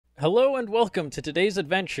Hello and welcome to today's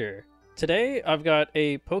adventure. Today I've got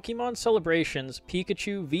a Pokemon Celebrations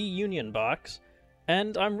Pikachu V-Union box,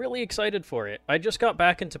 and I'm really excited for it. I just got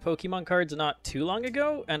back into Pokemon cards not too long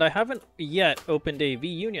ago, and I haven't yet opened a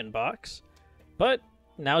V-Union box, but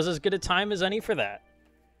now's as good a time as any for that.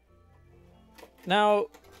 Now,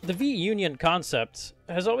 the V-Union concept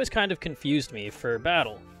has always kind of confused me for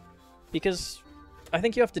battle, because I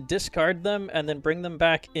think you have to discard them and then bring them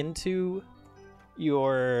back into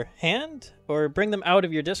your hand, or bring them out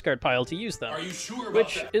of your discard pile to use them. Are you sure about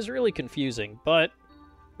which that? is really confusing, but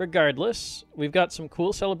regardless, we've got some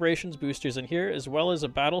cool Celebrations boosters in here, as well as a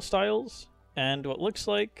Battle Styles, and what looks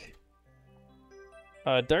like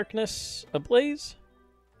Darkness Ablaze,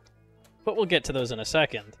 but we'll get to those in a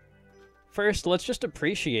second. First, let's just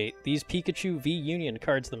appreciate these Pikachu V-Union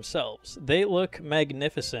cards themselves. They look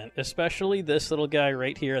magnificent, especially this little guy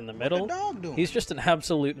right here in the middle. He's just an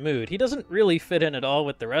absolute mood. He doesn't really fit in at all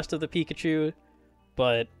with the rest of the Pikachu,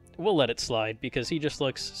 but we'll let it slide because he just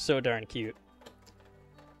looks so darn cute.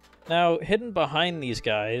 Now, hidden behind these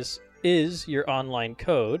guys is your online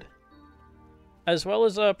code, as well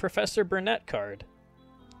as a Professor Burnett card.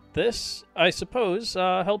 This, I suppose,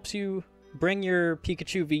 helps you bring your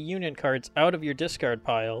Pikachu V-Union cards out of your discard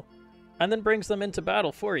pile, and then brings them into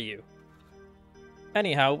battle for you.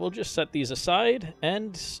 Anyhow, we'll just set these aside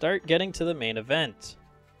and start getting to the main event,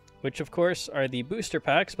 which of course are the booster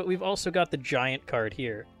packs, but we've also got the giant card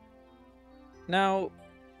here. Now,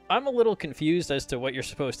 I'm a little confused as to what you're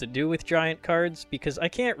supposed to do with giant cards, because I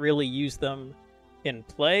can't really use them in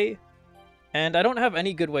play, and I don't have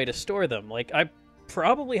any good way to store them. Like, I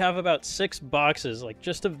probably have about 6 boxes, like,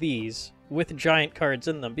 just of these, with giant cards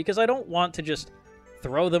in them, because I don't want to just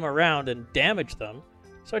throw them around and damage them,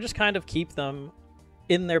 so I just kind of keep them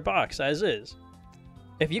in their box as is.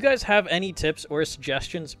 If you guys have any tips or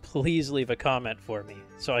suggestions, please leave a comment for me,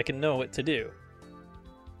 so I can know what to do.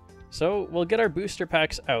 So we'll get our booster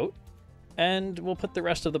packs out, and we'll put the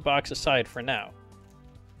rest of the box aside for now.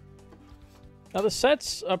 Now the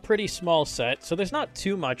set's a pretty small set, so there's not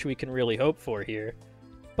too much we can really hope for here,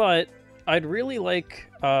 but I'd really like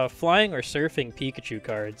flying or surfing Pikachu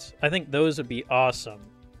cards. I think those would be awesome.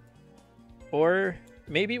 Or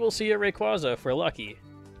maybe we'll see a Rayquaza if we're lucky.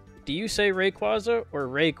 Do you say Rayquaza or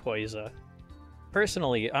Rayquaza?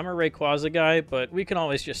 Personally, I'm a Rayquaza guy, but we can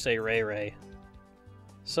always just say Ray.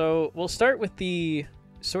 So we'll start with the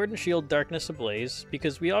Sword and Shield Darkness Ablaze,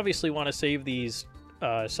 because we obviously want to save these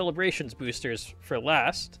Celebrations boosters for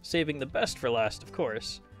last, saving the best for last, of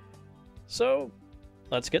course. So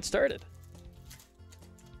let's get started.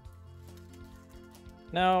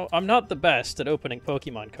 Now, I'm not the best at opening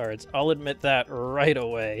Pokemon cards, I'll admit that right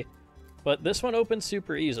away, but this one opens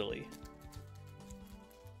super easily.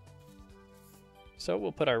 So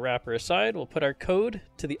we'll put our wrapper aside, we'll put our code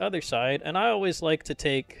to the other side, and I always like to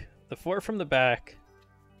take the 4 from the back,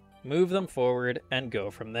 move them forward, and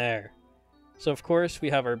go from there. So of course we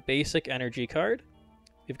have our basic energy card,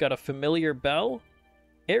 we've got a familiar Bell,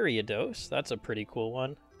 Ariados, that's a pretty cool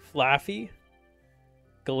one, Flaffy,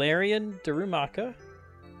 Galarian Darumaka,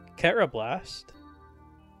 Carablast,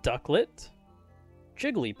 Ducklet,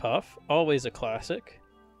 Jigglypuff, always a classic,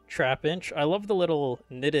 Trapinch, I love the little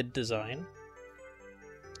knitted design,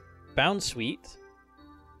 Bounsweet,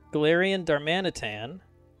 Galarian Darmanitan,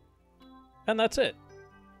 and that's it.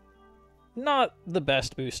 Not the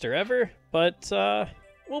best booster ever, but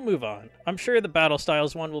we'll move on. I'm sure the Battle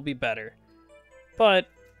Styles one will be better, but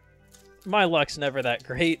my luck's never that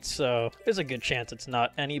great, so there's a good chance it's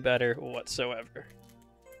not any better whatsoever.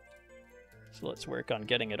 So let's work on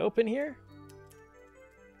getting it open here.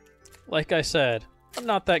 Like I said, I'm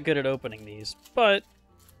not that good at opening these, but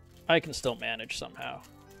I can still manage somehow.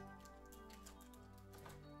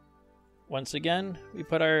 Once again, we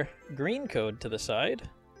put our green code to the side,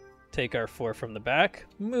 take our 4 from the back,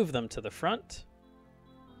 move them to the front,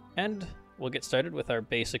 and we'll get started with our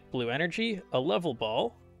basic blue energy, a level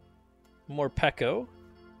ball, Morpeko,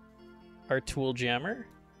 our Tool Jammer,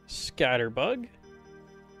 Scatterbug,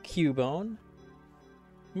 Cubone,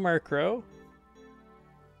 Murkrow,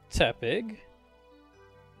 Tepig,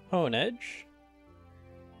 Honedge,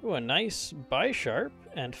 ooh, a nice Bisharp,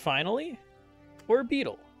 and finally,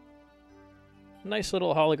 Orbeetle. Nice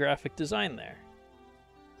little holographic design there.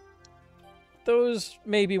 Those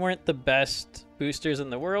maybe weren't the best boosters in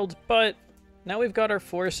the world, but now we've got our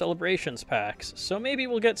 4 Celebrations packs, so maybe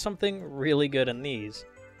we'll get something really good in these.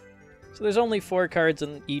 So there's only 4 cards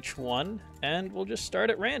in each one, and we'll just start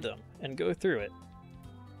at random and go through it.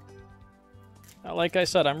 Now, like I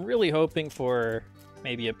said, I'm really hoping for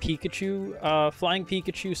maybe a Pikachu, Flying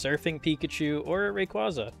Pikachu, Surfing Pikachu, or a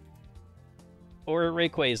Rayquaza. or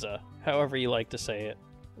Rayquaza, however you like to say it.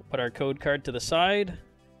 We'll put our code card to the side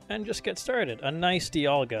and just get started. A nice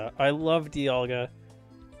Dialga. I love Dialga.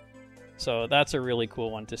 So that's a really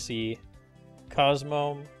cool one to see.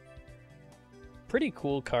 Cosmome. Pretty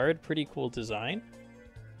cool card, pretty cool design.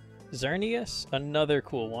 Xerneas, another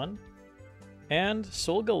cool one. And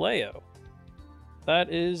Solgaleo.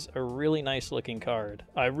 That is a really nice looking card.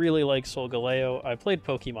 I really like Solgaleo. I played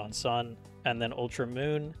Pokemon Sun and then Ultra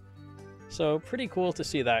Moon. So pretty cool to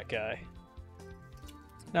see that guy.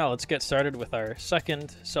 Now let's get started with our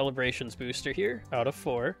second Celebrations booster here out of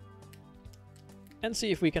 4. And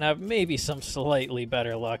see if we can have maybe some slightly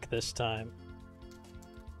better luck this time.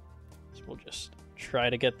 So we'll just try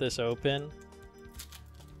to get this open.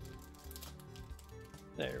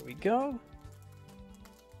 There we go.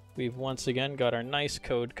 We've once again got our nice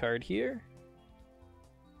code card here.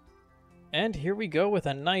 And here we go with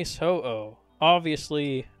a nice Ho-Oh.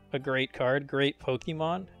 Obviously a great card, great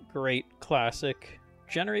Pokemon, great classic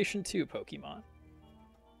Generation 2 Pokemon.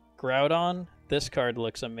 Groudon, this card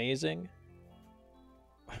looks amazing.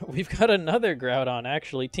 We've got another Groudon,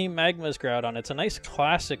 actually. Team Magma's Groudon. It's a nice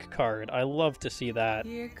classic card. I love to see that.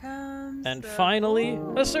 Here comes and finally,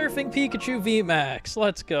 a Surfing Pikachu VMAX.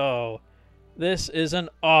 Let's go. This is an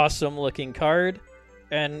awesome looking card,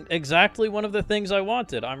 and exactly one of the things I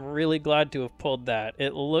wanted. I'm really glad to have pulled that.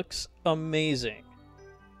 It looks amazing.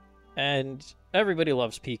 And everybody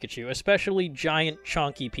loves Pikachu, especially giant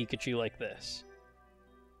chunky Pikachu like this.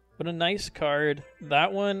 But a nice card.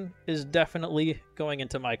 That one is definitely going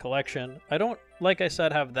into my collection. I don't, like I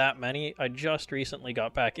said, have that many. I just recently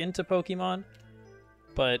got back into Pokemon.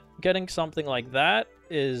 But getting something like that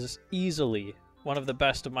is easily one of the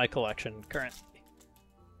best of my collection currently.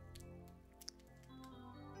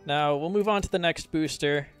 Now, we'll move on to the next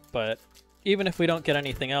booster, but even if we don't get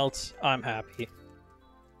anything else, I'm happy.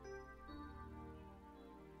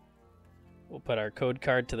 We'll put our code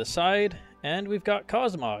card to the side, and we've got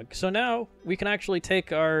Cosmog. So now we can actually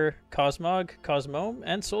take our Cosmog, Cosmome,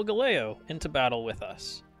 and Solgaleo into battle with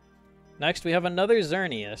us. Next, we have another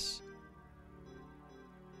Xerneas.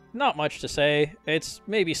 Not much to say. It's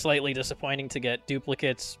maybe slightly disappointing to get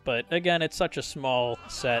duplicates, but again, it's such a small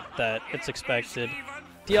set that it's expected.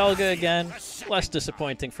 Dialga again, less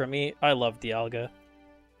disappointing for me. I love Dialga.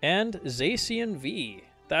 And Zacian V.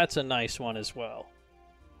 That's a nice one as well.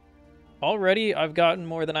 Already, I've gotten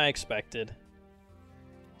more than I expected.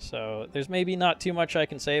 So, there's maybe not too much I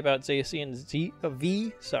can say about Zacian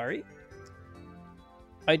V, sorry.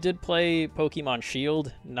 I did play Pokemon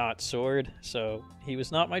Shield, not Sword, so he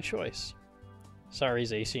was not my choice. Sorry,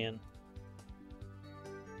 Zacian.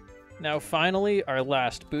 Now, finally, our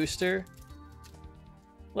last booster.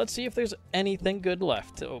 Let's see if there's anything good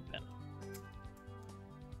left to open.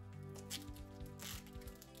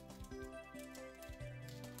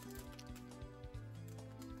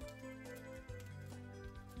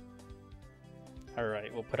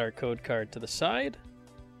 Alright, we'll put our code card to the side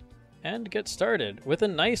and get started with a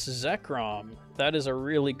nice Zekrom. That is a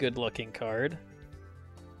really good looking card.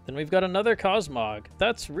 Then we've got another Cosmog.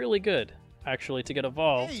 That's really good, actually, to get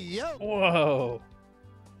evolved. Hey, yo. Whoa!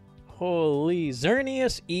 Holy,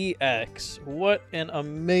 Xerneas EX. What an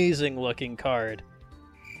amazing looking card.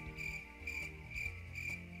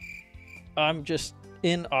 I'm just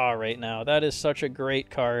in awe right now. That is such a great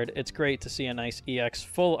card. It's great to see a nice EX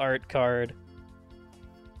full art card.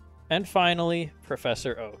 And finally,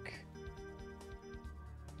 Professor Oak.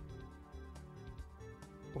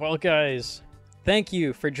 Well, guys, thank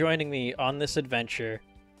you for joining me on this adventure.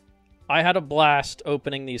 I had a blast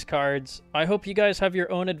opening these cards. I hope you guys have your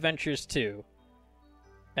own adventures too.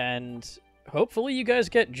 And hopefully you guys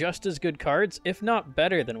get just as good cards, if not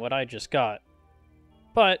better than what I just got.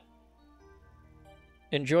 But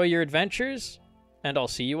enjoy your adventures, and I'll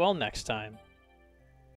see you all next time.